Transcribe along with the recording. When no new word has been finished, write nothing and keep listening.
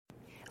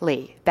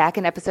Lee, back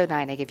in episode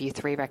 9, I give you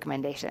 3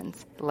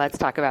 recommendations. Let's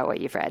talk about what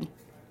you've read.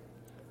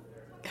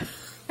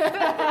 You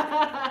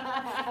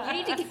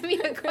need to give me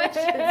a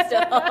question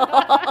still.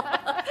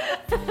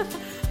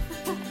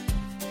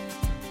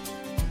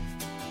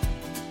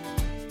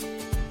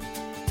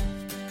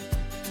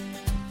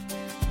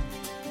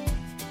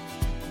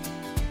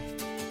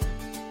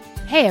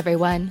 Hey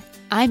everyone,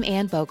 I'm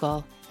Ann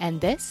Bogle, and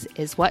this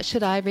is What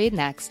Should I Read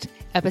Next,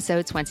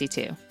 episode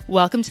 22.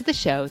 Welcome to the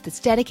show that's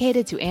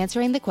dedicated to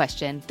answering the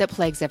question that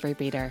plagues every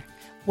reader.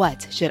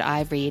 What should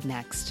I read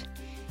next?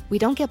 We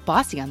don't get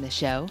bossy on this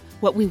show.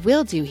 What we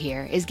will do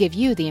here is give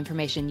you the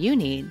information you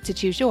need to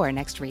choose your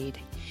next read.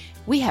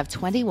 We have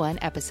 21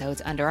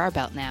 episodes under our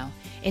belt now.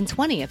 In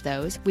 20 of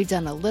those, we've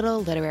done a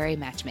little literary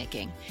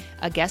matchmaking.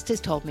 A guest has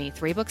told me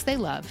 3 books they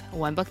love,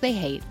 1 book they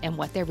hate, and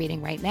what they're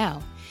reading right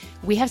now.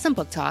 We have some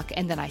book talk,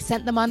 and then I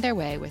sent them on their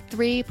way with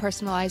 3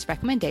 personalized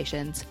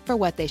recommendations for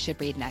what they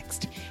should read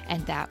next.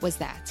 And that was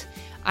that.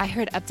 I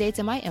heard updates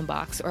in my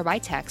inbox or by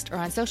text or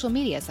on social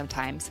media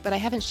sometimes, but I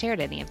haven't shared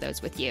any of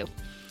those with you.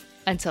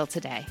 Until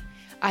today.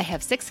 I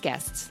have 6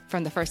 guests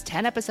from the first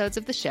 10 episodes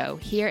of the show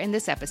here in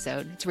this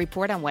episode to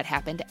report on what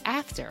happened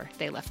after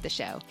they left the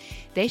show.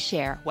 They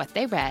share what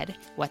they read,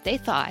 what they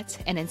thought,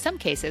 and in some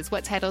cases,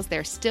 what titles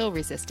they're still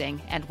resisting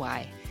and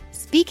why.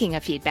 Speaking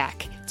of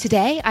feedback,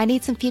 today I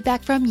need some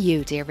feedback from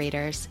you, dear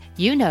readers.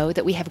 You know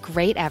that we have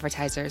great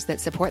advertisers that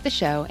support the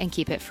show and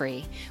keep it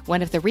free.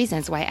 One of the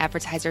reasons why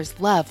advertisers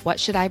love What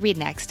Should I Read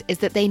Next is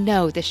that they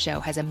know this show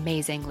has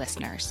amazing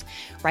listeners.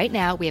 Right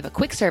now, we have a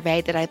quick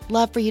survey that I'd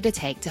love for you to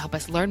take to help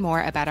us learn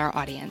more about our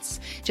audience.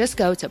 Just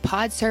go to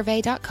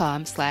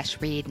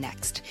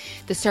podsurvey.com/readnext.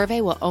 The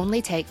survey will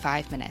only take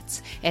 5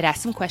 minutes. It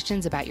asks some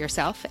questions about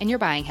yourself and your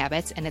buying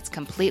habits, and it's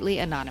completely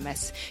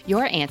anonymous.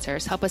 Your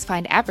answers help us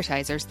find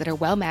advertisers that are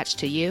well matched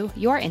to you,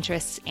 your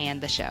interests,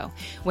 and the show.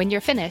 When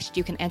you're finished,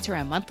 you can enter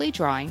a monthly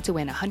drawing to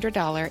win a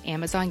 $100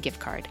 Amazon gift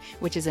card,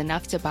 which is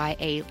enough to buy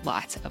a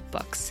lot of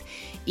books.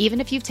 Even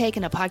if you've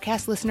taken a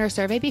podcast listener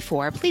survey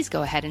before, please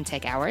go ahead and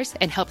take ours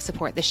and help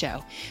support the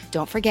show.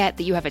 Don't forget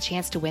that you have a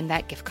chance to win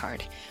that gift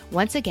card.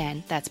 Once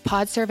again, that's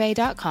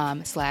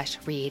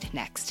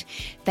podsurvey.com/readnext.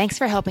 Thanks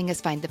for helping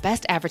us find the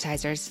best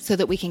advertisers so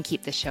that we can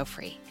keep the show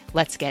free.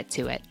 Let's get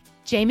to it.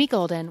 Jamie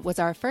Golden was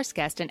our first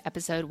guest in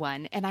episode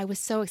 1, and I was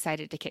so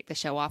excited to kick the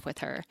show off with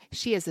her.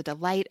 She is a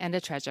delight and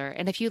a treasure,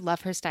 and if you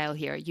love her style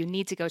here, you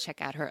need to go check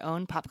out her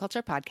own pop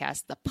culture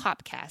podcast, The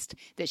Popcast,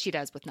 that she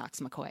does with Knox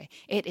McCoy.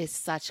 It is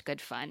such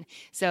good fun.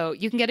 So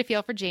you can get a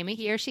feel for Jamie.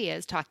 Here she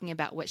is talking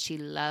about what she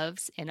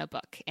loves in a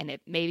book, and it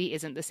maybe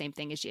isn't the same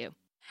thing as you.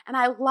 And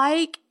I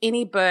like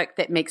any book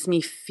that makes me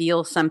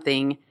feel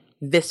something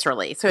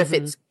viscerally. So if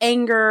it's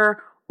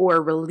anger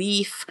or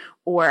relief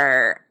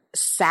or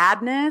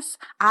sadness,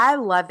 I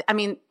love, I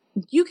mean,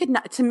 you could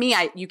not, to me,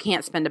 you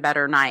can't spend a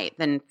better night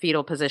than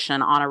fetal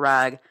position on a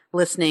rug,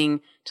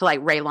 listening to like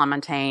Ray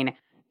LaMontagne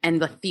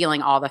and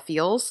feeling all the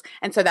feels.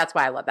 And so that's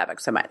why I love that book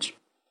so much.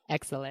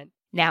 Excellent.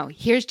 Now,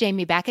 here's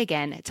Jamie back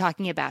again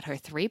talking about her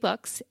 3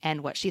 books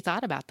and what she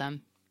thought about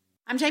them.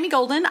 I'm Jamie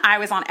Golden. I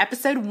was on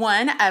episode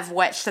 1 of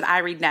What Should I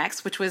Read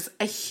Next, which was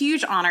a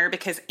huge honor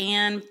because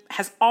Anne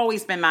has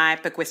always been my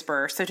book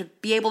whisperer. So to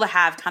be able to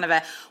have kind of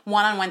a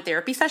one-on-one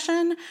therapy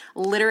session,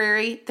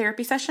 literary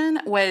therapy session,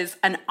 was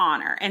an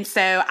honor. And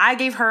so I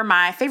gave her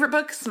my favorite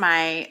books,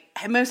 my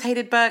most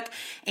hated book,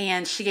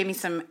 and she gave me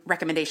some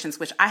recommendations,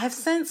 which I have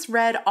since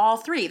read all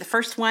 3. The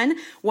first one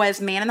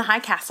was Man in the High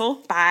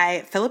Castle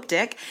by Philip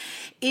Dick.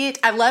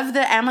 I love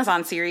the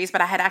Amazon series, but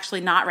I had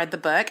actually not read the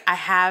book. I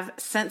have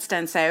since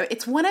done so.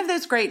 It's one of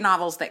those great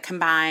novels that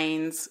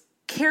combines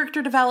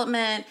character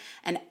development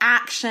and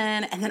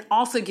action, and then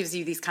also gives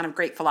you these kind of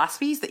great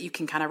philosophies that you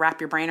can kind of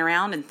wrap your brain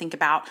around and think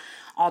about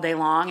all day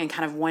long and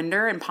kind of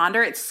wonder and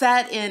ponder. It's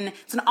an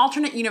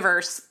alternate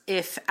universe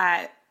if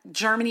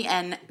Germany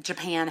and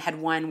Japan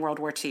had won World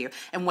War II.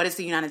 And what does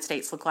the United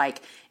States look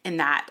like in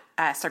that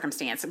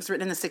circumstance? It was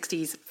written in the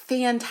 60s.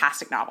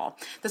 Fantastic novel.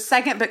 The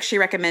second book she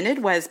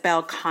recommended was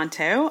Bel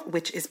Canto,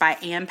 which is by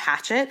Ann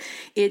Patchett.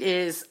 It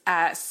is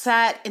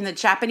set in the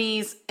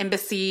Japanese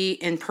embassy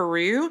in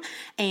Peru,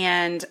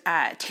 and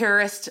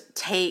terrorists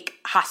take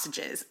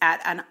hostages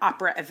at an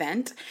opera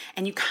event.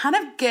 And you kind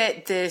of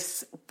get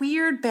this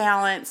weird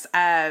balance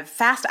of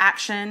fast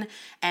action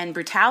and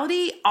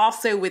brutality,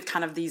 also with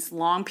kind of these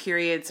long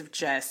periods of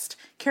just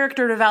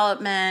character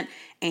development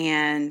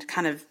and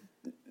kind of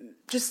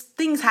just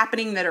things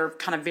happening that are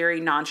kind of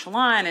very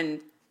nonchalant. And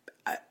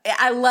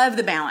I love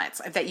the balance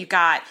that you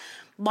got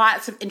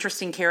lots of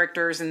interesting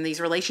characters and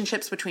these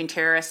relationships between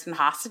terrorists and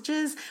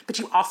hostages, but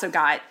you also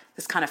got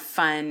this kind of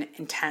fun,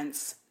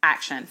 intense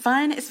action.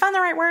 Fun? Is fun the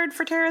right word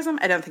for terrorism?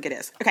 I don't think it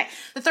is. Okay.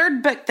 The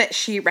third book that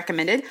she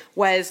recommended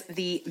was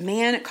The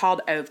Man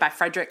Called Ove by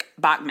Fredrik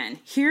Backman.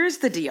 Here's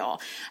the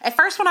deal. At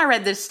first, when I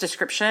read this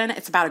description,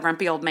 it's about a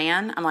grumpy old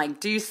man. I'm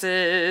like,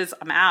 deuces,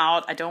 I'm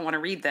out. I don't want to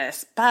read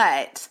this.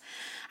 But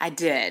I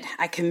did.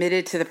 I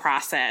committed to the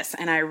process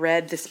and I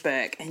read this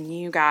book. And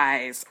you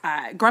guys,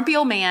 grumpy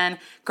old man,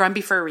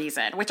 grumpy for a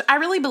reason, which I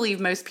really believe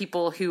most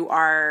people who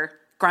are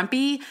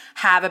grumpy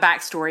have a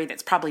backstory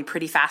that's probably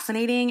pretty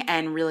fascinating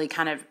and really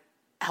kind of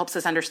helps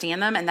us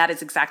understand them. And that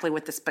is exactly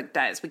what this book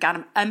does. We got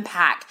to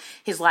unpack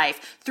his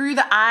life through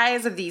the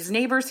eyes of these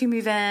neighbors who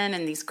move in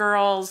and these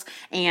girls.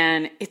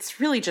 And it's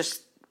really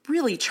just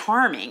really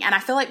charming. And I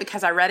feel like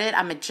because I read it,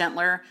 I'm a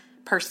gentler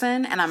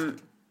person, and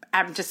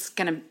I'm just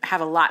going to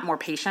have a lot more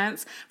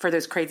patience for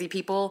those crazy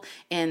people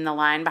in the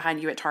line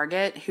behind you at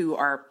Target who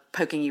are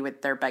poking you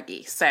with their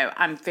buggy. So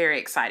I'm very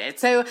excited.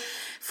 So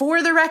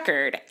for the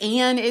record,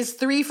 Anne is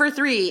 3 for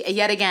 3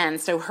 yet again.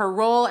 So her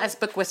role as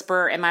book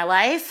whisperer in my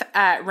life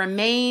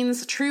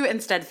remains true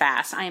and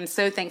steadfast. I am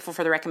so thankful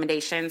for the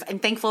recommendations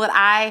and thankful that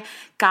I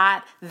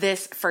got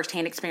this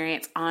firsthand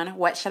experience on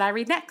What Should I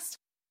Read Next?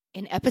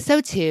 In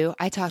episode 2,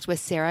 I talked with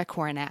Sarah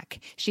Koronak.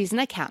 She's an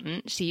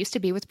accountant. She used to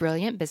be with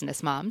Brilliant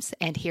Business Moms,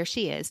 and here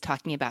she is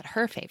talking about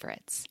her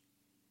favorites.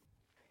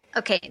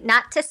 Okay,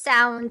 not to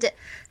sound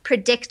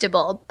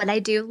predictable, but I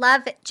do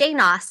love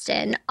Jane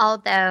Austen,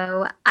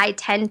 although I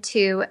tend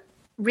to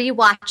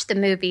rewatch the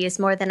movies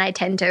more than I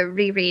tend to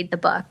reread the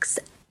books.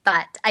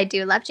 But I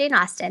do love Jane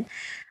Austen.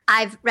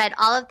 I've read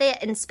all of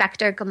the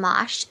Inspector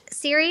Gamache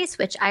series,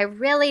 which I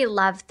really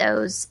love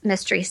those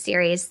mystery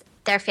series.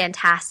 They're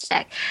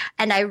fantastic.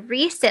 And I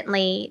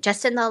recently,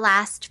 just in the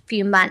last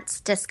few months,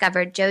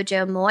 discovered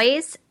Jojo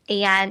Moyes,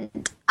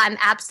 and I'm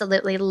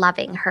absolutely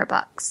loving her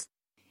books.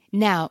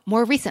 Now,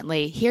 more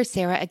recently, here's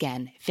Sarah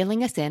again,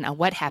 filling us in on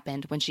what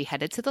happened when she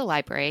headed to the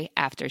library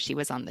after she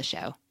was on the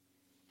show.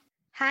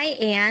 Hi,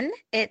 Anne.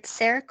 It's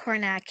Sarah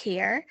Koronak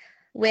here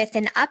with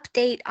an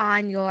update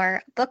on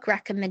your book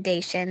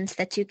recommendations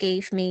that you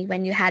gave me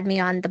when you had me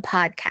on the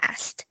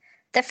podcast.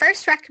 The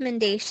first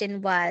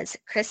recommendation was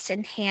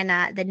Kristen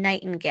Hanna, The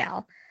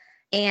Nightingale.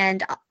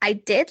 And I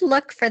did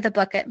look for the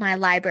book at my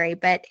library,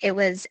 but it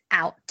was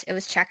out. It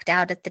was checked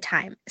out at the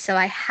time. So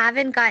I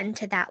haven't gotten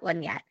to that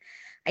one yet.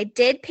 I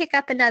did pick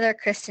up another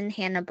Kristen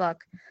Hanna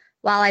book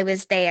while I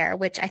was there,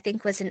 which I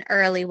think was an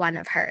early one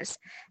of hers.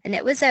 And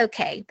it was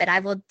okay, but I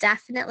will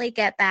definitely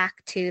get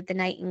back to The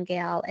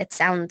Nightingale. It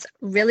sounds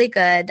really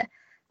good.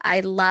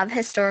 I love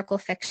historical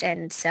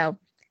fiction, so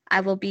I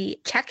will be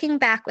checking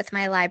back with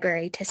my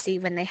library to see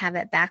when they have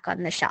it back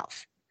on the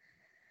shelf.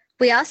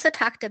 We also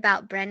talked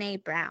about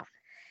Brené Brown.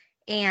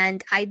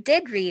 And I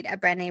did read a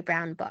Brené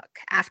Brown book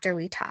after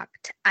we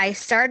talked. I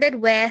started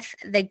with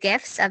The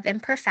Gifts of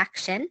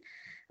Imperfection.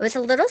 It was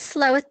a little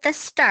slow at the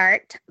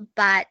start,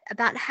 but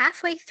about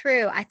halfway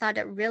through, I thought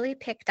it really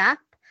picked up.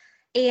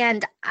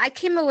 And I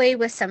came away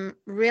with some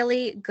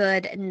really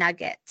good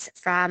nuggets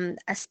from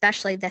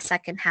especially the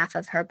second half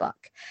of her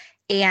book.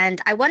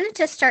 And I wanted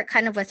to start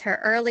kind of with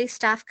her early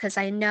stuff because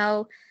I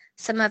know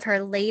some of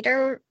her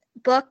later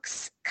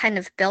books kind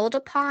of build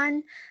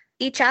upon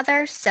each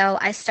other. So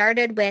I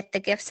started with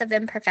The Gifts of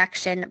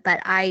Imperfection, but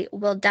I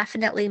will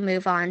definitely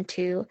move on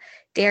to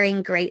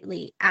Daring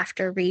Greatly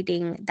after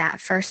reading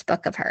that first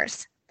book of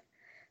hers.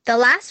 The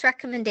last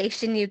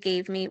recommendation you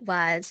gave me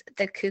was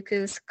The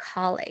Cuckoo's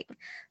Calling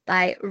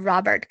by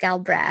Robert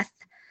Galbraith,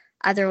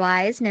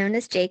 otherwise known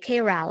as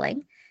J.K.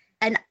 Rowling.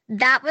 And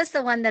that was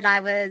the one that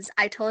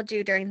I told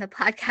you during the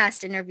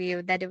podcast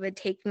interview that it would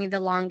take me the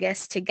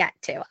longest to get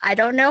to. I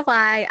don't know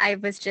why. I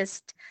was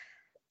just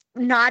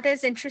not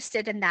as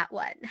interested in that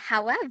one.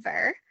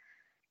 However,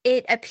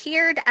 it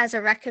appeared as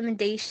a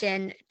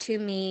recommendation to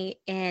me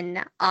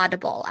in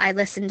Audible. I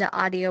listen to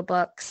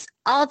audiobooks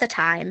all the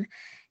time,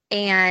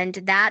 and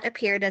that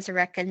appeared as a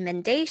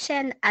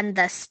recommendation, and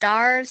the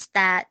stars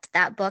that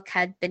book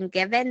had been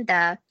given,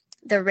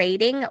 the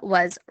rating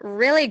was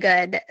really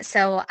good.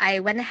 So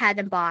I went ahead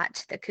and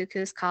bought The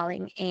Cuckoo's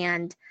Calling,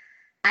 and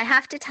I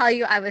have to tell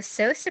you, I was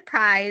so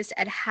surprised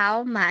at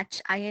how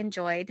much I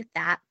enjoyed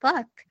that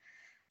book.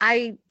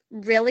 I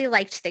really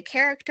liked the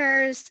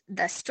characters,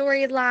 the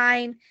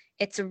storyline.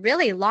 It's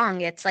really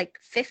long. It's like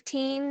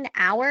 15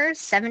 hours,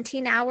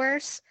 17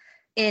 hours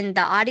in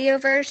the audio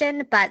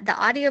version, but the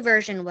audio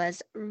version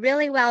was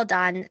really well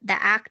done. The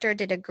actor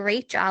did a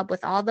great job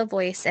with all the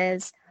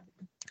voices.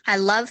 I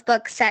love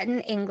books set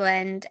in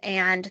England,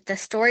 and the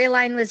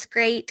storyline was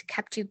great,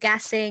 kept you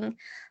guessing,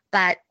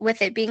 but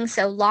with it being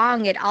so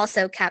long, it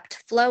also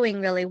kept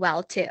flowing really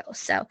well too.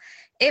 So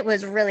it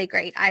was really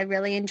great. I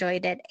really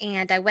enjoyed it,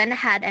 and I went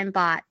ahead and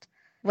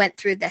went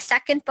through the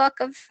second book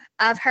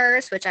of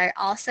hers, which I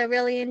also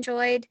really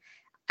enjoyed.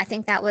 I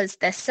think that was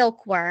The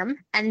Silkworm.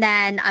 And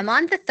then I'm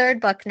on the third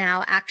book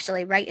now,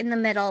 actually, right in the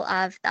middle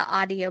of the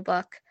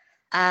audiobook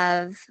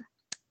of,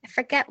 I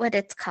forget what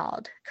it's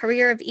called,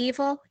 Career of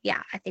Evil?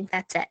 Yeah, I think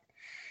that's it.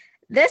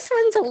 This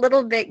one's a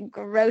little bit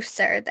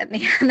grosser than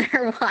the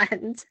other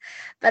ones,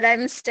 but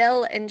I'm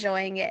still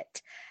enjoying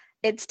it.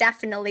 It's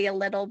definitely a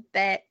little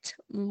bit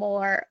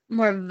more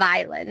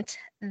violent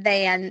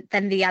than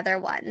the other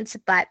ones,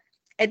 but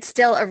it's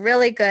still a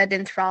really good,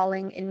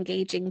 enthralling,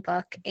 engaging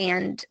book,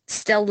 and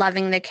still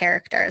loving the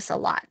characters a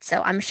lot.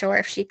 So I'm sure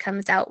if she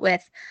comes out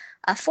with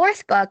a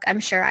fourth book,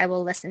 I'm sure I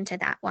will listen to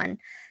that one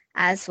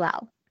as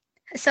well.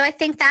 So I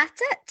think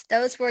that's it.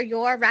 Those were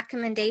your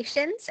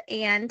recommendations,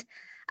 and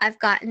I've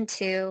gotten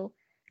to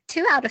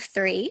 2 out of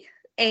 3,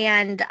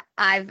 and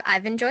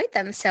I've enjoyed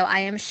them. So I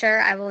am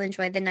sure I will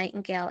enjoy The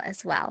Nightingale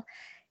as well.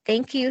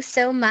 Thank you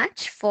so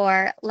much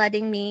for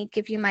letting me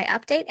give you my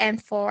update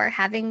and for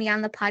having me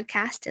on the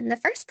podcast in the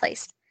first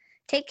place.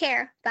 Take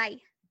care. Bye.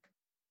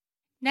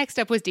 Next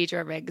up was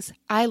Deidre Riggs.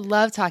 I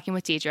love talking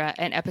with Deidre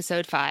in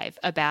episode 5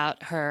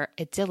 about her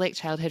idyllic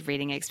childhood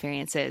reading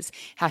experiences,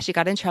 how she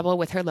got in trouble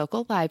with her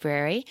local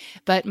library.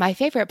 But my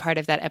favorite part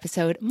of that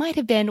episode might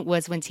have been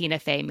was when Tina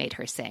Fey made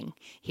her sing.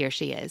 Here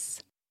she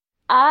is.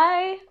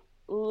 I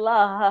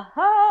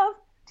love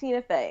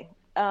Tina Fey.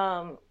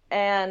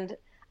 And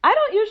I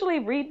don't usually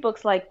read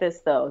books like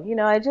this though. You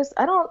know, I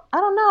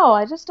don't know.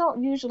 I just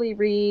don't usually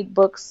read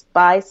books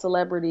by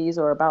celebrities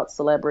or about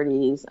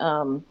celebrities.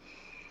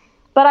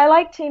 But I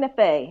like Tina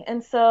Fey.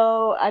 And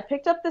so I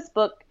picked up this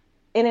book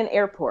in an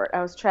airport.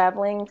 I was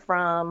traveling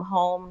from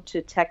home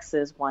to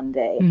Texas one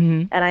day,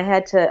 and I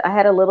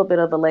had a little bit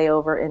of a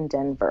layover in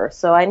Denver.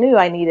 So I knew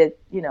I needed,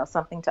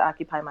 something to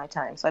occupy my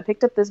time. So I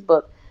picked up this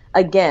book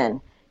again,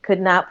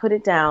 could not put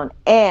it down,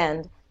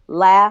 and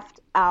laughed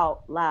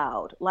out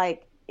loud.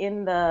 Like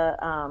in the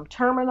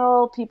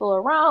terminal, people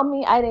around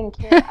me, I didn't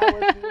care. I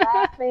was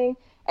laughing.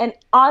 And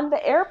on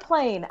the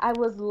airplane, I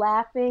was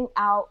laughing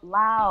out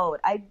loud.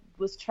 I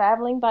was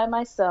traveling by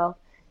myself,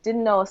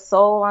 didn't know a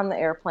soul on the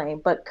airplane,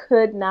 but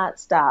could not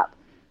stop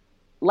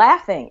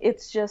laughing.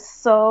 It's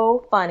just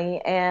so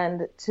funny.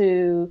 And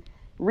to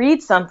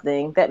read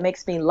something that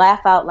makes me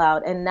laugh out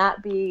loud and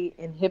not be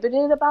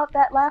inhibited about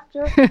that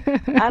laughter,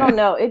 I don't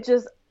know.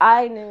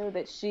 I knew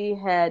that she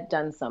had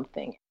done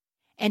something.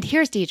 And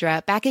here's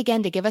Deidre back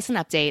again to give us an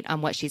update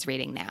on what she's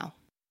reading now.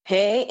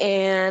 Hey,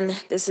 Anne,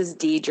 this is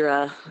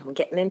Deidre. I'm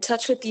getting in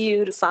touch with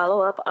you to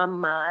follow up on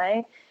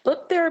my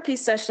book therapy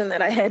session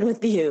that I had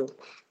with you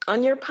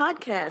on your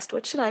podcast.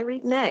 What should I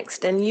read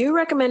next? And you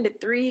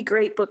recommended 3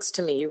 great books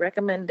to me. You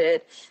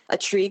recommended A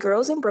Tree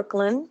Grows in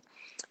Brooklyn,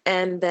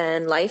 and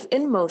then Life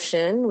in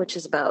Motion, which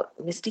is about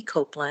Misty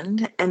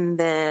Copeland, and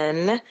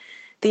then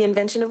The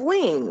Invention of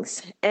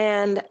Wings.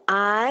 And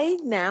I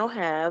now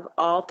have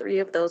all 3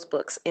 of those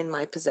books in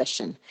my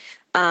possession.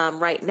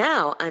 Right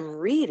now, I'm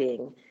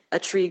reading A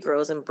Tree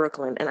Grows in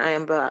Brooklyn, and I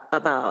am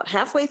about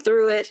halfway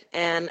through it,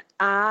 and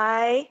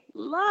I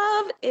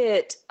love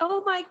it.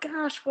 Oh my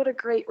gosh, what a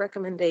great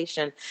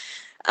recommendation.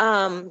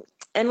 And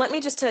let me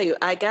just tell you,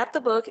 I got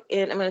the book,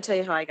 and I'm going to tell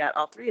you how I got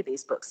all 3 of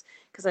these books,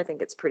 because I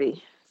think it's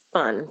pretty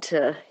fun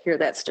to hear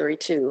that story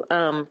too.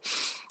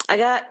 I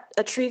got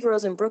A Tree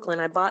Grows in Brooklyn.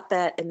 I bought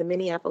that in the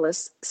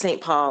Minneapolis-St.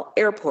 Paul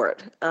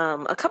airport.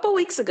 A couple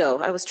weeks ago,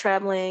 I was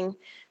traveling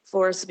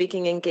for a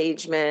speaking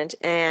engagement,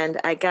 and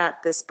I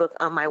got this book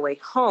on my way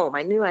home.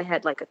 I knew I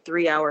had like a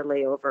 3-hour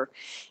layover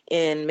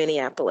in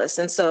Minneapolis.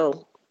 And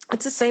so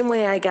it's the same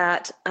way I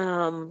got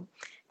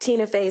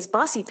Tina Fey's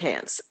Bossy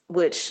Pants,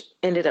 which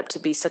ended up to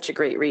be such a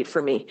great read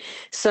for me.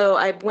 So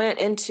I went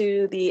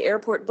into the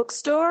airport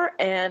bookstore,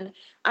 and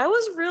I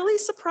was really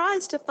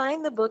surprised to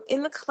find the book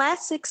in the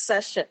classics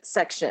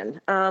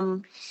section.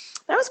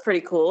 That was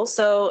pretty cool.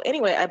 So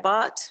anyway, I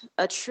bought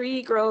A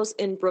Tree Grows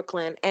in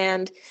Brooklyn,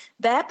 and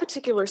that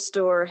particular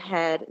store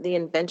had The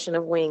Invention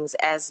of Wings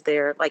as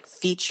their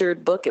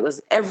featured book. It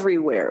was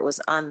everywhere. It was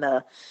on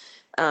the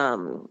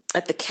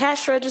at the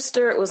cash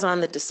register. It was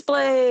on the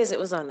displays. It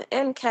was on the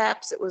end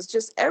caps. It was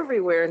just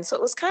everywhere. And so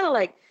it was kind of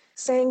like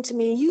saying to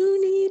me,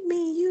 you need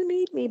me, you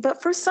need me.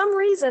 But for some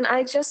reason,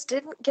 I just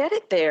didn't get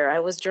it there. I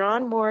was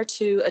drawn more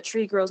to A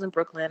Tree Grows in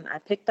Brooklyn. I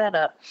picked that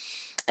up,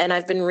 and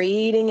I've been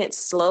reading it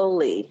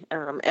slowly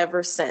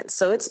ever since.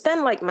 So it's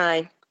been like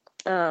my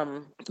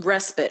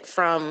respite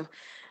from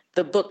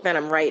the book that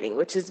I'm writing,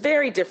 which is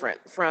very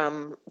different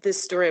from this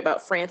story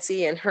about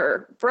Francie and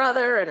her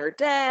brother and her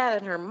dad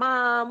and her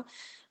mom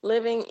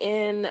living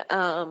in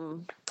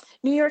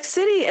New York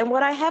City. And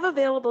what I have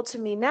available to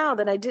me now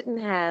that I didn't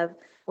have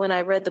when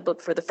I read the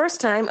book for the first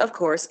time, of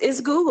course,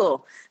 is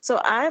Google. So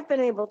I've been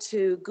able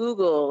to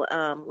Google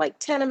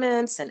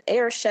tenements and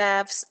air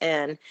shafts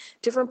and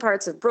different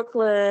parts of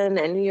Brooklyn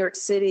and New York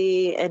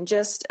City, and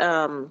just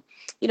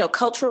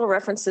cultural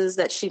references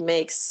that she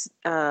makes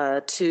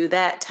to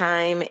that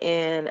time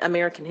in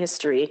American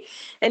history,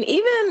 and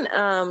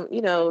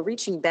even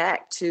reaching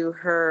back to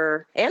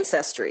her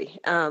ancestry.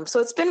 So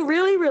it's been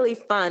really, really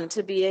fun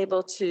to be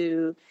able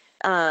to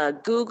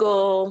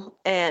Google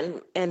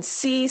and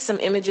see some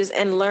images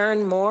and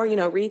learn more,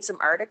 read some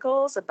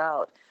articles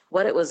about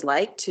what it was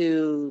like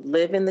to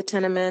live in the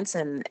tenements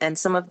and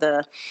some of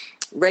the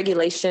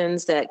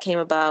regulations that came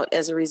about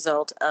as a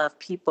result of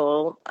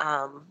people,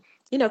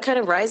 kind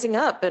of rising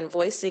up and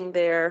voicing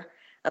their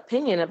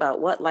opinion about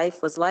what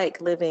life was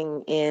like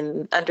living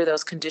under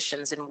those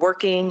conditions and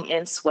working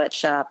in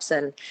sweatshops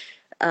and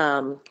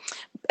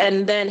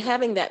then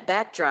having that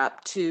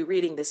backdrop to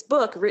reading this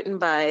book written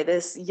by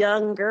this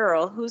young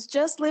girl who's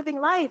just living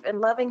life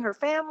and loving her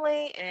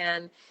family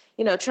and,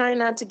 trying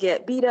not to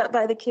get beat up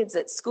by the kids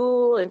at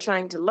school and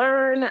trying to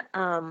learn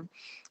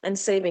and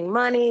saving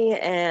money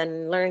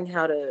and learning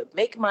how to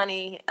make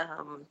money.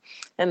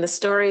 And the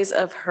stories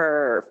of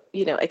her,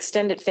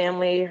 extended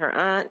family, her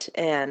aunt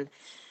and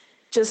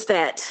just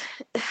that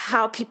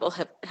how people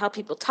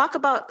talk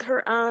about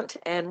her aunt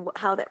and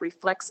how that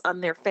reflects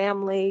on their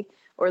family,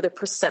 or the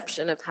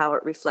perception of how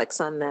it reflects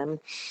on them,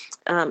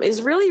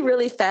 is really,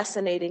 really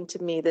fascinating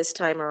to me this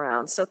time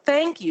around. So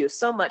thank you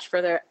so much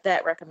for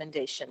that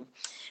recommendation.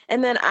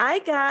 And then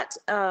I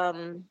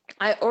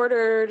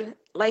ordered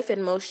Life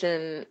in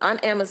Motion on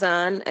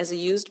Amazon as a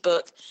used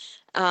book.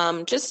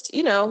 And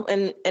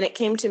it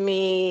came to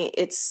me,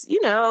 it's,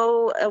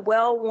 a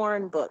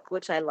well-worn book,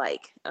 which I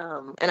like.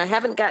 And I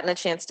haven't gotten a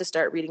chance to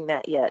start reading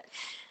that yet.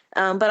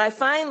 But I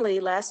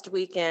finally, last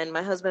weekend,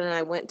 my husband and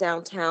I went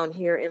downtown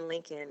here in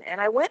Lincoln, and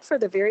I went for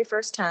the very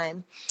first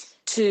time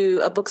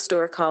to a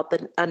bookstore called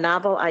A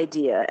Novel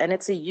Idea, and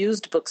it's a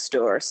used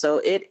bookstore. So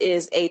it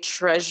is a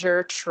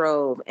treasure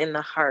trove in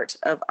the heart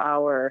of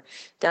our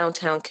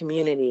downtown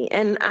community.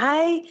 And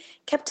I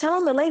kept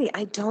telling the lady,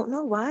 I don't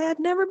know why I've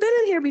never been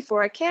in here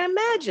before. I can't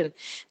imagine.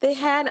 They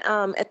had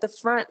at the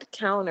front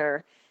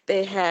counter,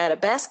 they had a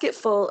basket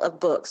full of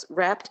books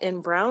wrapped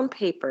in brown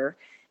paper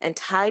and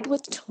tied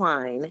with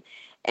twine,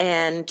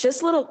 and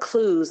just little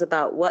clues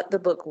about what the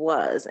book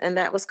was. And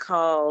that was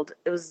called,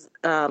 it was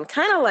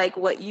kind of like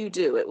what you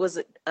do. It was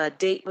a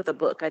date with a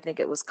book, I think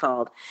it was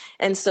called.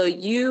 And so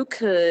you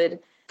could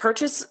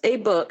purchase a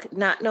book,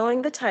 not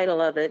knowing the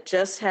title of it,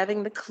 just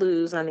having the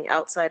clues on the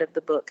outside of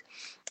the book.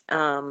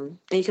 And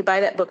you could buy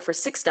that book for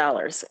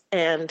 $6,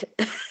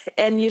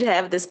 and you'd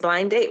have this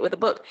blind date with a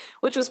book,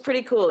 which was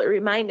pretty cool. It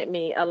reminded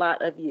me a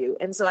lot of you.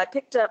 And so I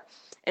picked up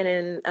an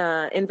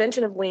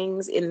Invention of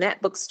Wings in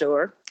that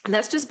bookstore, and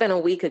that's just been a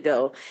week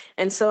ago.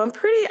 And so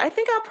I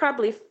think I'll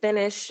probably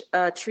finish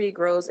Tree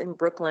Grows in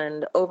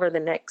Brooklyn over the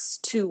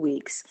next 2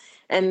 weeks.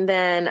 And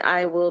then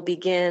I will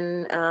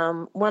begin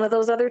one of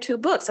those other two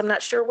books. I'm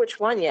not sure which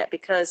one yet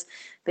because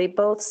they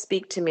both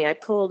speak to me. I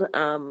pulled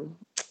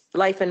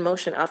Life in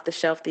Motion off the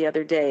shelf the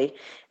other day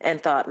and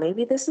thought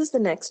maybe this is the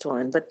next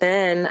one. But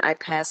then I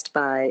passed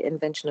by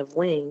Invention of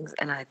Wings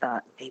and I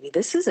thought maybe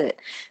this is it.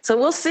 So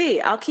we'll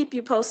see. I'll keep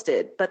you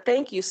posted. But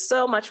thank you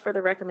so much for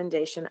the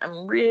recommendation.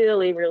 I'm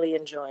really, really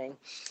enjoying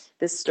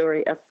this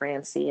story of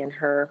Francie and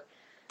her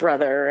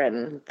brother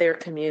and their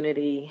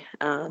community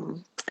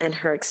and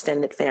her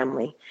extended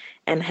family,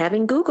 and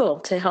having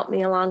Google to help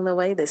me along the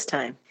way this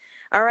time.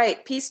 All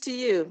right. Peace to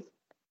you.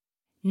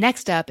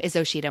 Next up is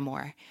Oshita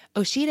Moore.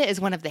 Oshita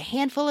is one of the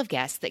handful of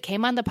guests that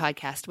came on the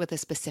podcast with a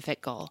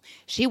specific goal.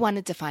 She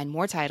wanted to find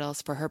more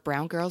titles for her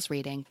Brown Girls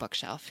Reading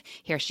bookshelf.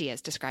 Here she is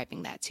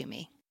describing that to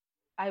me.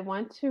 I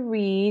want to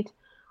read,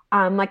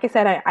 like I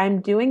said,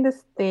 I'm doing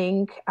this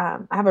thing. I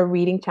have a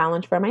reading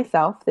challenge for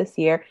myself this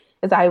year,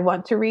 is I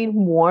want to read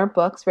more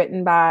books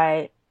written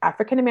by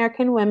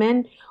African-American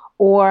women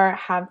or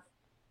have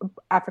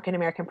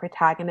African-American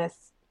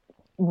protagonists,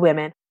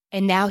 women.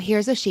 And now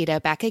here's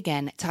Oshita back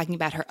again, talking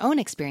about her own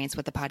experience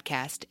with the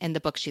podcast and the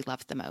book she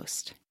loved the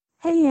most.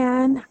 Hey,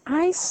 Anne.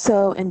 I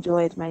so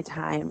enjoyed my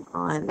time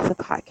on the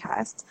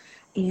podcast,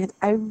 and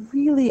I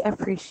really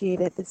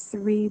appreciated the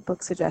 3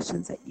 book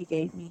suggestions that you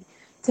gave me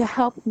to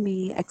help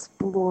me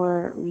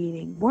explore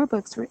reading more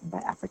books written by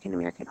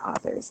African-American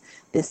authors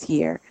this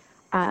year.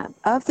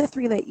 Of the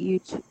 3 that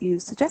you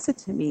suggested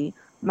to me,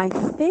 my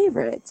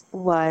favorite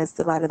was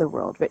The Light of the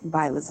World, written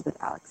by Elizabeth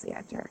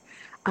Alexander.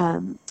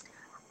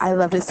 I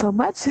loved it so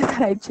much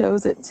that I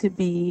chose it to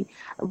be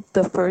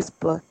the first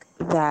book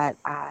that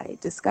I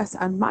discussed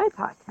on my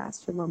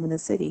podcast, Shalom in the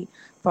City,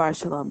 for our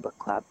Shalom Book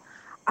Club.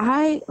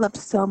 I loved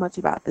so much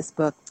about this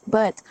book,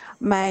 but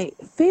my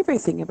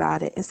favorite thing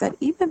about it is that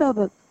even though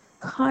the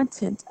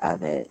content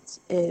of it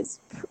is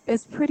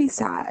pretty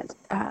sad,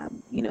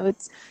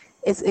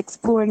 it's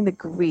exploring the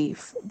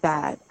grief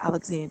that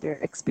Alexander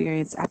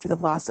experienced after the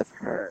loss of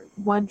her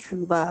one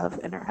true love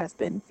and her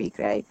husband,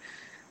 Fikre.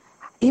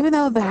 Even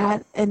though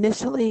that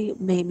initially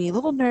made me a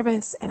little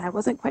nervous and I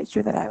wasn't quite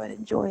sure that I would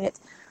enjoy it,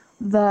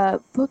 the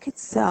book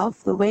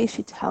itself, the way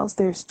she tells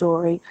their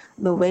story,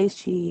 the way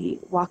she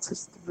walks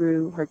us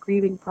through her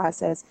grieving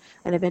process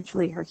and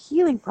eventually her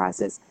healing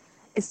process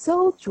is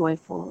so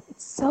joyful.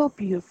 It's so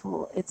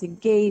beautiful. It's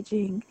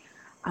engaging.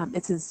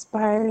 It's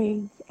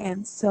inspiring.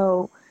 And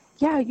so,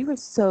 yeah, you were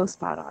so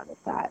spot on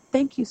with that.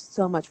 Thank you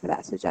so much for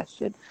that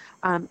suggestion.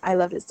 I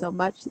loved it so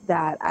much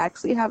that I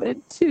actually have it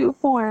in 2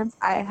 forms.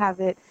 I have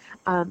it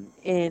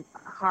in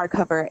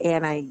hardcover,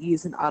 and I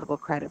use an Audible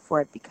credit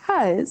for it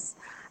because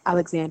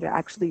Alexander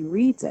actually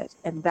reads it,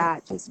 and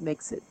that just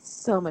makes it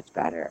so much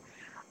better.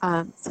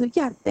 So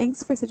yeah,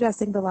 thanks for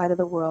suggesting The Light of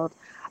the World.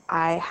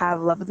 I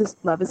have Love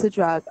is a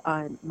Drug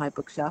on my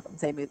bookshelf. I'm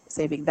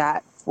saving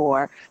that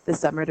for the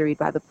summer to read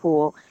by the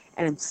pool,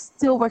 and I'm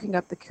still working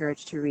up the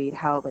courage to read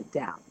How It Went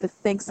Down. But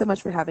thanks so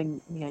much for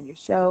having me on your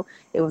show.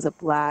 It was a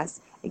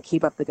blast, and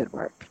keep up the good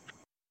work.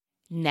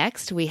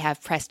 Next, we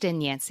have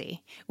Preston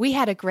Yancey. We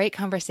had a great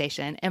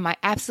conversation, and my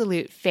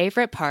absolute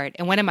favorite part,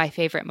 and one of my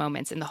favorite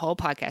moments in the whole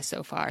podcast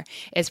so far,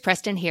 is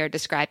Preston here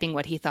describing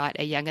what he thought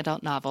a young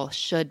adult novel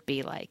should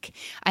be like.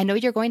 I know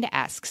you're going to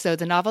ask, so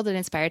the novel that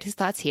inspired his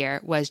thoughts here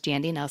was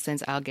Jandy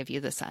Nelson's I'll Give You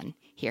the Sun.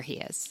 Here he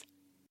is.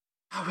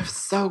 Oh, it was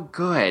so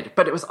good.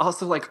 But it was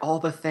also like all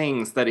the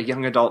things that a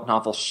young adult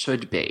novel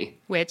should be.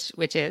 Which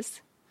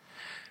is?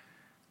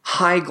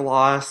 High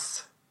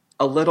gloss,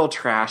 a little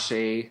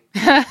trashy.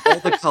 All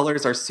the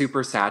colors are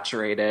super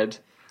saturated.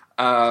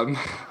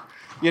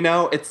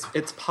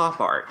 It's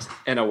pop art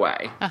in a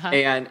way. Uh-huh.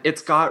 And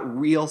it's got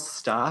real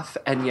stuff,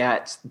 and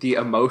yet the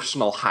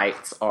emotional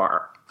heights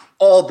are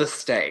all the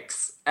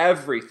stakes,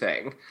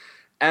 everything.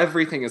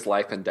 Everything is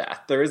life and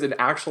death. There is an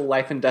actual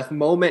life and death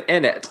moment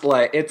in it.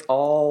 Like, it's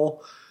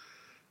all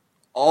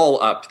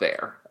up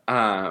there.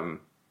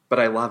 But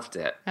I loved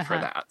it for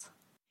that.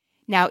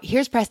 Now,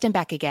 here's Preston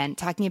back again,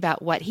 talking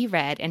about what he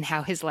read and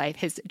how his life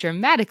has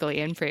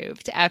dramatically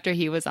improved after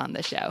he was on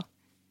the show.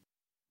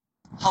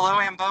 Hello,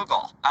 Anne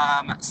Bogle.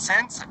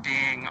 Since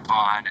being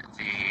on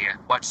the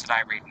What Should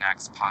I Read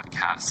Next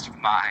podcast,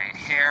 my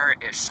hair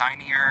is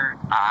shinier.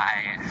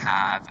 I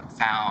have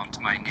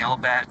found my nail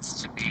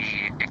beds to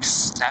be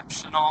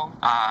exceptional.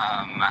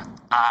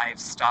 I've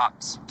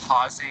stopped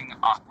pausing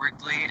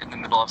awkwardly in the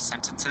middle of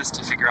sentences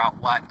to figure out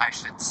what I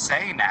should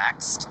say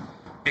next,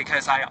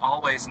 because I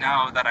always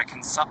know that I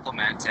can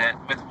supplement it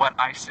with what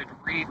I should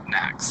read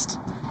next.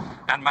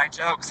 And my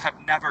jokes have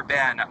never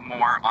been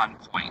more on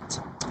point.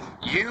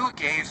 You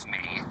gave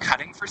me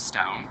Cutting for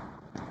Stone,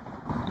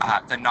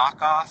 The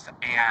Knockoff,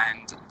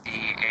 and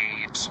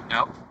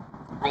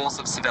Rules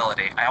of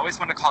Civility. I always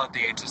want to call it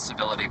The Age of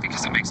Civility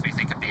because it makes me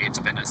think of The Age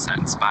of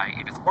Innocence by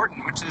Edith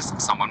Wharton, which is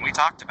someone we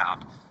talked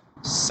about.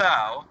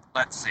 So,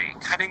 let's see,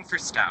 Cutting for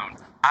Stone.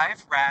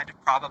 I've read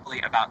probably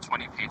about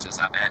 20 pages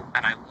of it,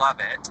 and I love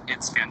it.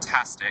 It's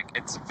fantastic.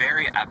 It's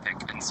very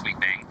epic and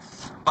sweeping,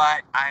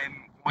 but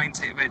I'm going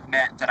to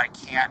admit that I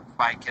can't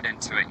quite get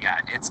into it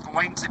yet. It's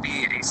going to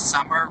be a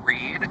summer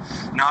read,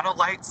 not a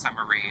light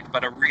summer read,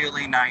 but a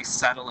really nice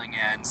settling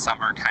in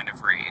summer kind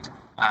of read.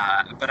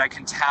 But I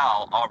can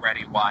tell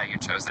already why you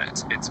chose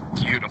it. It's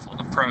beautiful.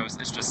 The prose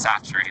is just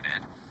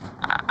saturated.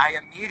 I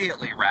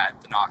immediately read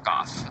The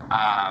Knockoff.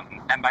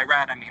 And by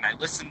read, I mean I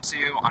listened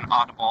to on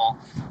Audible,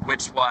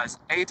 which was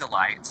a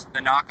delight. The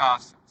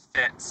Knockoff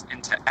fits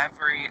into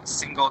every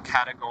single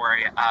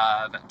category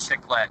of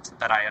chick lit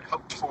that I had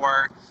hoped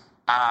for.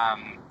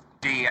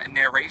 The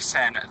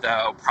narration,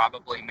 though,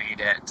 probably made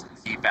it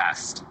the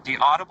best. The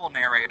Audible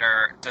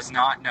narrator does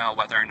not know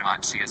whether or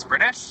not she is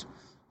British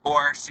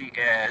or she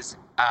is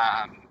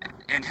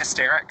in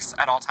hysterics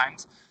at all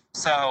times.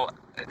 So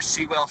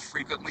she will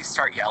frequently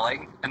start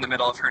yelling in the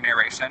middle of her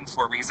narration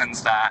for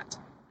reasons that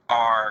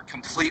are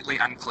completely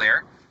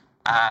unclear.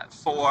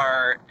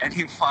 For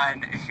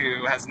anyone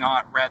who has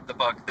not read the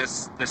book,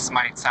 this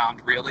might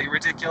sound really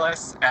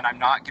ridiculous, and I'm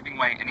not giving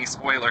away any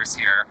spoilers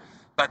here,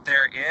 but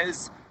there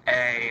is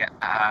a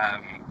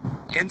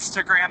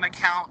Instagram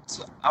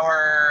account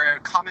or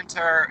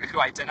commenter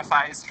who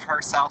identifies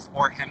herself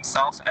or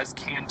himself as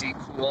Candy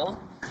Cool,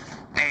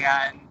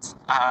 and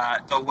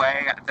the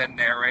way the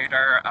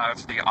narrator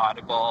of the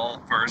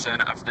Audible version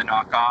of The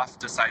Knockoff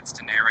decides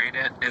to narrate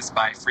it is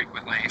by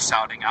frequently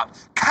shouting out,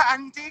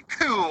 "Candy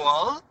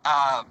Cool!"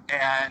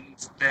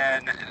 And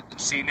then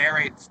she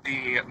narrates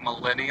the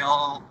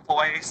millennial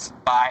voice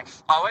by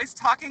always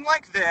talking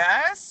like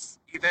this,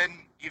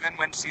 even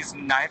when she's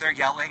neither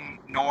yelling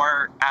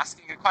nor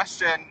asking a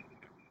question,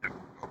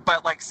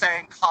 but like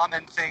saying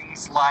common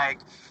things like,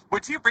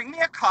 "Would you bring me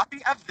a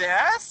copy of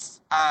this?"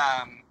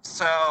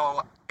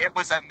 So it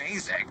was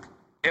amazing.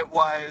 It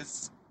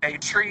was a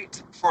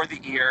treat for the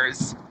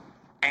ears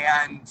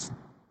and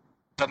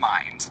the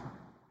mind.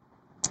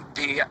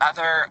 The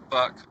other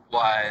book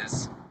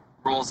was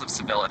Rules of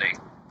Civility,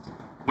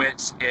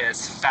 which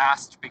is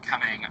fast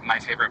becoming my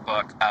favorite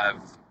book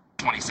of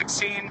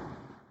 2016.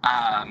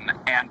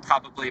 And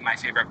probably my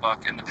favorite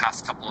book in the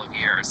past couple of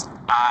years.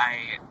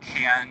 I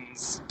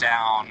hands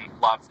down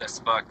love this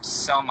book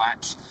so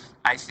much.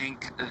 I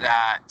think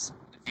that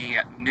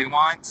the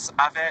nuance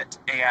of it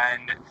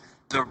and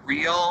the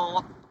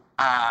real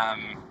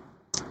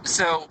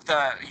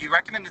you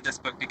recommended this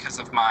book because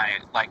of my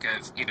like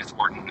of Edith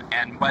Wharton,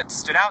 and what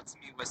stood out to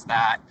me was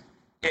that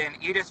in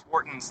Edith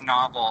Wharton's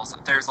novels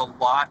there's a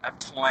lot of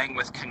toying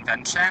with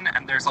convention,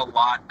 and there's a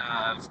lot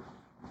of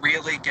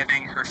really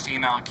giving her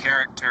female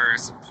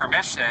characters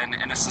permission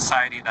in a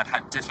society that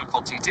had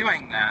difficulty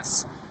doing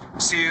this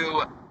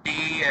to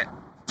be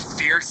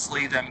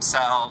fiercely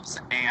themselves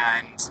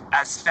and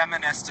as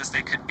feminist as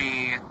they could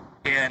be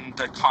in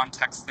the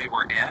context they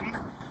were in.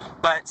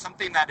 But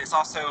something that is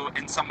also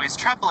in some ways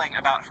troubling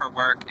about her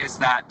work is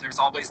that there's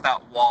always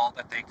that wall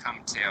that they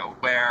come to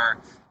where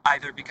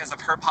either because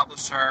of her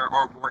publisher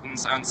or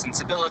Wharton's own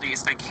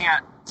sensibilities, they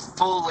can't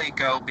fully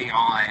go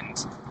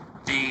beyond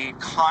the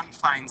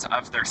confines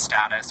of their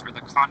status or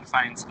the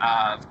confines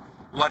of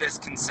what is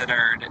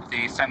considered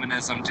the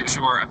feminism du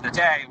jour of the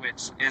day,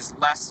 which is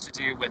less to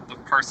do with the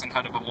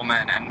personhood of a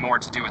woman and more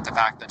to do with the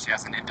fact that she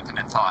has an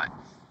independent thought.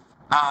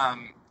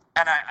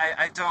 And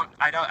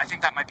I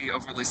think that might be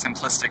overly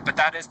simplistic, but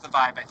that is the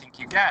vibe I think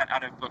you get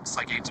out of books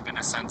like Age of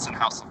Innocence and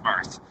House of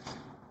Mirth.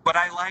 What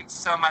I liked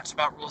so much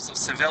about Rules of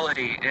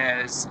Civility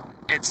is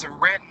it's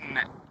written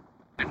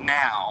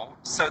now.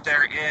 So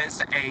there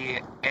is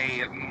a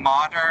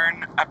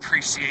modern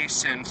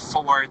appreciation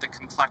for the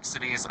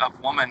complexities of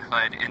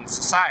womanhood in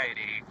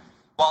society,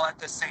 while at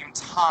the same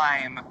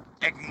time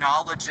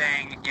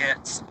acknowledging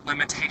its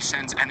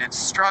limitations and its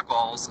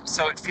struggles.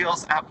 So it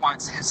feels at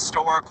once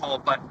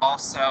historical, but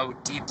also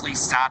deeply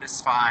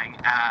satisfying,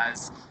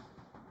 as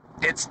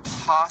it's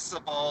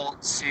possible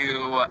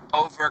to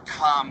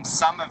overcome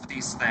some of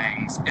these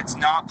things. It's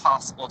not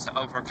possible to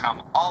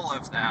overcome all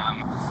of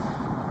them,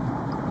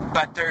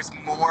 but there's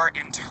more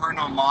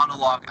internal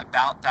monologue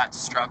about that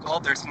struggle.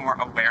 There's more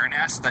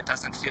awareness that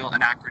doesn't feel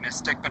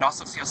anachronistic, but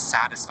also feels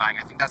satisfying.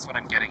 I think that's what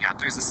I'm getting at.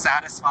 There's a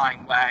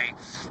satisfying way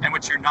in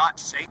which you're not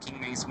shaking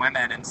these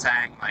women and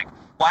saying, like,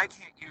 why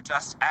can't you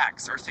just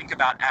X or think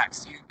about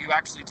X? You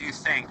actually do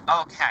think,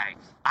 okay,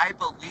 I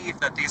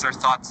believe that these are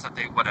thoughts that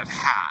they would have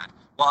had,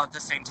 while at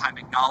the same time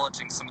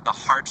acknowledging some of the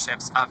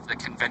hardships of the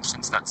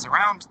conventions that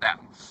surround them,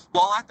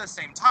 while at the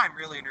same time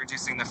really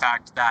introducing the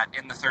fact that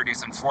in the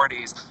 30s and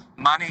 40s,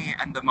 money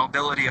and the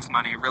mobility of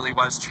money really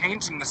was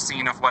changing the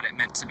scene of what it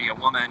meant to be a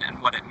woman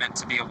and what it meant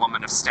to be a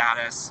woman of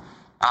status,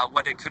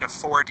 what it could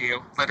afford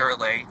you,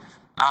 literally.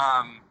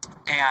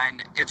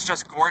 And it's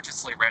just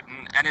gorgeously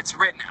written. And it's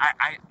written,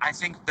 I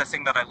think the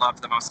thing that I love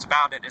the most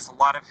about it is a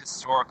lot of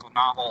historical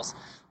novels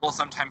will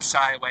sometimes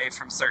shy away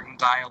from certain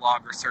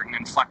dialogue or certain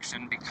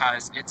inflection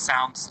because it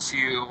sounds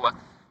too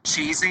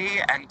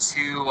cheesy and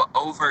too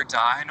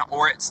overdone,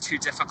 or it's too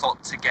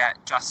difficult to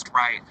get just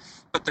right.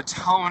 But the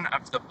tone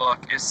of the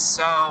book is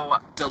so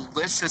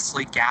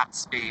deliciously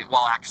Gatsby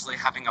while actually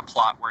having a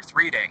plot worth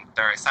reading.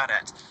 There, I said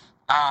it.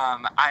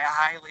 I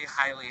highly,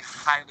 highly,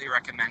 highly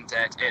recommend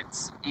it.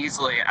 It's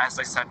easily, as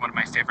I said, one of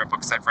my favorite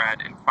books I've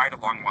read in quite a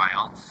long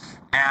while.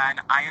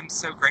 And I am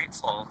so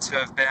grateful to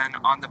have been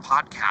on the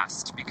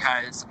podcast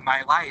because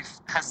my life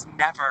has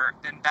never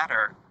been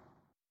better.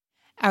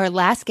 Our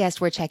last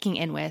guest we're checking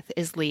in with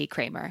is Lee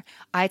Kramer.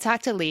 I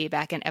talked to Lee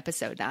back in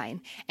episode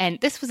 9, and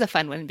this was a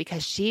fun one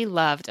because she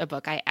loved a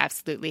book I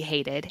absolutely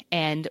hated,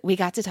 and we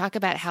got to talk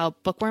about how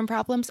bookworm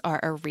problems are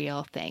a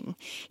real thing.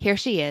 Here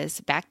she is,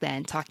 back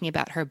then, talking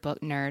about her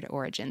book nerd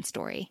origin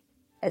story.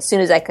 As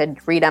soon as I could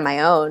read on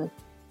my own, it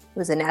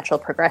was a natural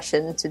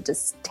progression to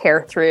just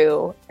tear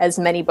through as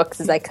many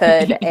books as I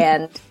could,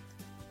 and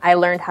I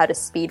learned how to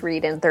speed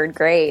read in 3rd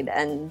grade,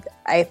 and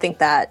I think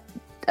that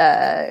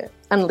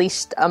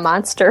unleashed a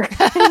monster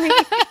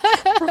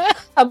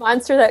a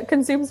monster that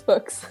consumes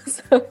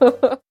books.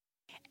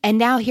 And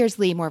now here's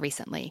Lee more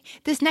recently.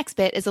 This next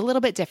bit is a little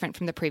bit different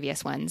from the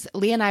previous ones.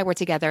 Lee and I were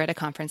together at a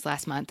conference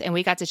last month, and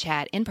we got to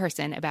chat in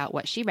person about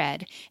what she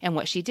read and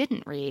what she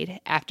didn't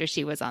read after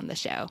she was on the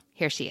show.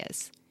 Here she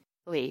is.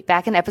 Lee,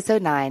 back in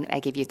episode 9, I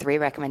gave you 3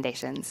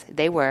 recommendations.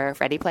 They were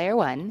Ready Player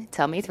One,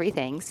 Tell Me 3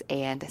 Things,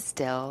 and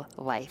Still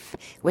Life.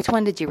 Which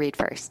one did you read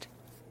first?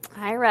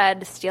 I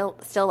read Still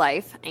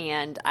Life,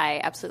 and I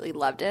absolutely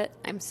loved it.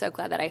 I'm so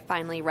glad that I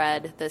finally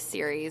read this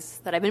series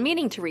that I've been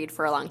meaning to read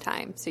for a long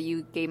time. So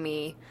you gave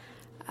me,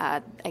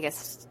 I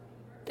guess,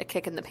 a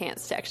kick in the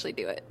pants to actually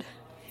do it.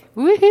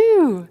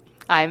 Woohoo!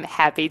 I'm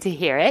happy to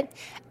hear it.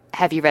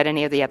 Have you read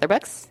any of the other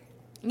books?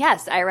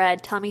 Yes, I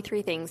read Tell Me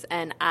 3 Things,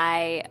 and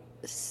I'm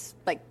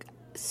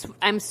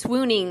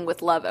swooning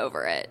with love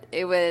over it.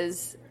 It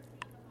was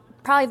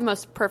probably the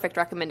most perfect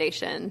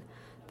recommendation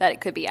that it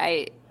could be.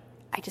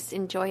 I just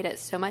enjoyed it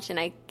so much, and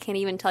I can't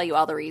even tell you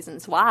all the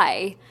reasons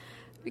why,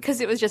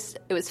 because it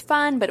was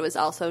fun, but it was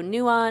also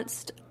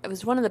nuanced. It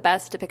was one of the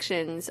best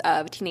depictions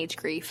of teenage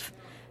grief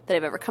that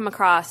I've ever come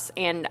across,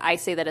 and I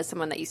say that as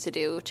someone that used to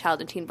do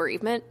child and teen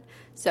bereavement,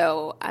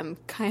 so I'm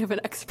kind of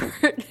an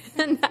expert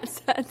in that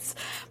sense.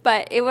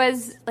 But it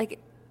was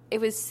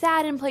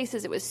sad in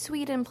places, it was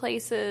sweet in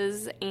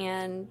places,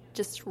 and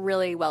just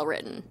really well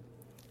written.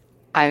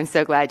 I'm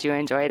so glad you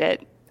enjoyed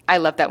it. I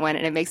love that one,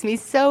 and it makes me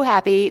so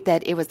happy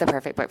that it was the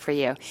perfect book for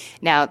you.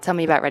 Now, tell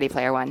me about Ready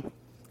Player One.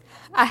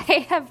 I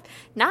have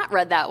not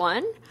read that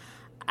one.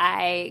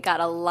 I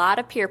got a lot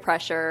of peer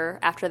pressure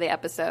after the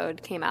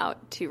episode came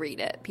out to read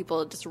it.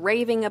 People just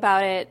raving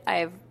about it.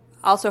 I've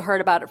also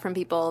heard about it from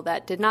people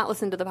that did not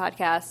listen to the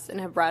podcast and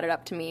have brought it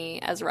up to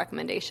me as a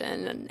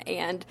recommendation.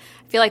 And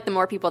I feel like the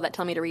more people that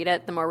tell me to read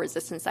it, the more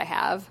resistance I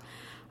have.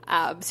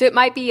 So it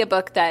might be a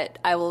book that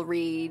I will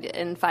read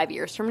in 5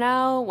 years from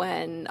now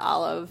when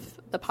all of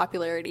the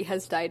popularity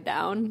has died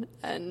down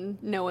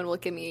and no one will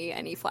give me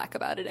any flack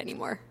about it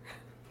anymore.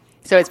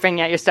 So it's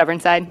bringing out your stubborn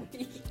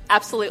side?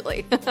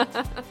 Absolutely.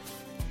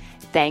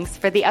 Thanks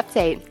for the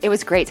update. It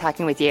was great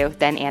talking with you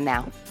then and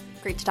now.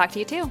 Great to talk to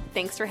you too.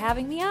 Thanks for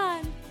having me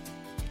on.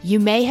 You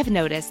may have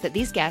noticed that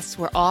these guests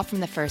were all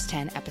from the first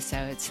 10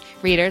 episodes.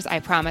 Readers,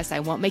 I promise I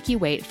won't make you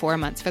wait 4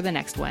 months for the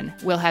next one.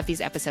 We'll have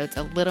these episodes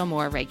a little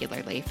more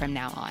regularly from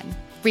now on.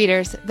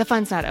 Readers, the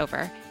fun's not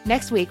over.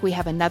 Next week, we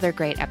have another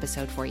great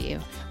episode for you.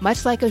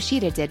 Much like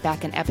Oshita did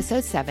back in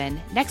episode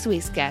 7, next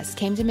week's guest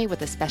came to me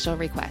with a special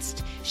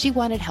request. She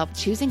wanted help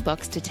choosing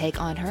books to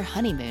take on her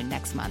honeymoon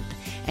next month,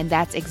 and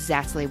that's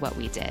exactly what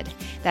we did.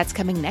 That's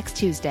coming next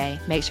Tuesday.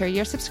 Make sure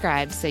you're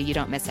subscribed so you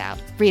don't miss out.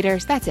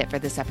 Readers, that's it for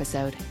this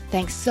episode.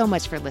 Thanks so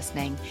much for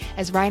listening.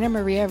 As Rainer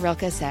Maria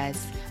Rilke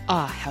says,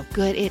 how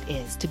good it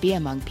is to be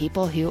among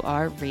people who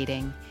are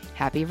reading.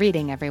 Happy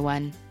reading,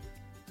 everyone.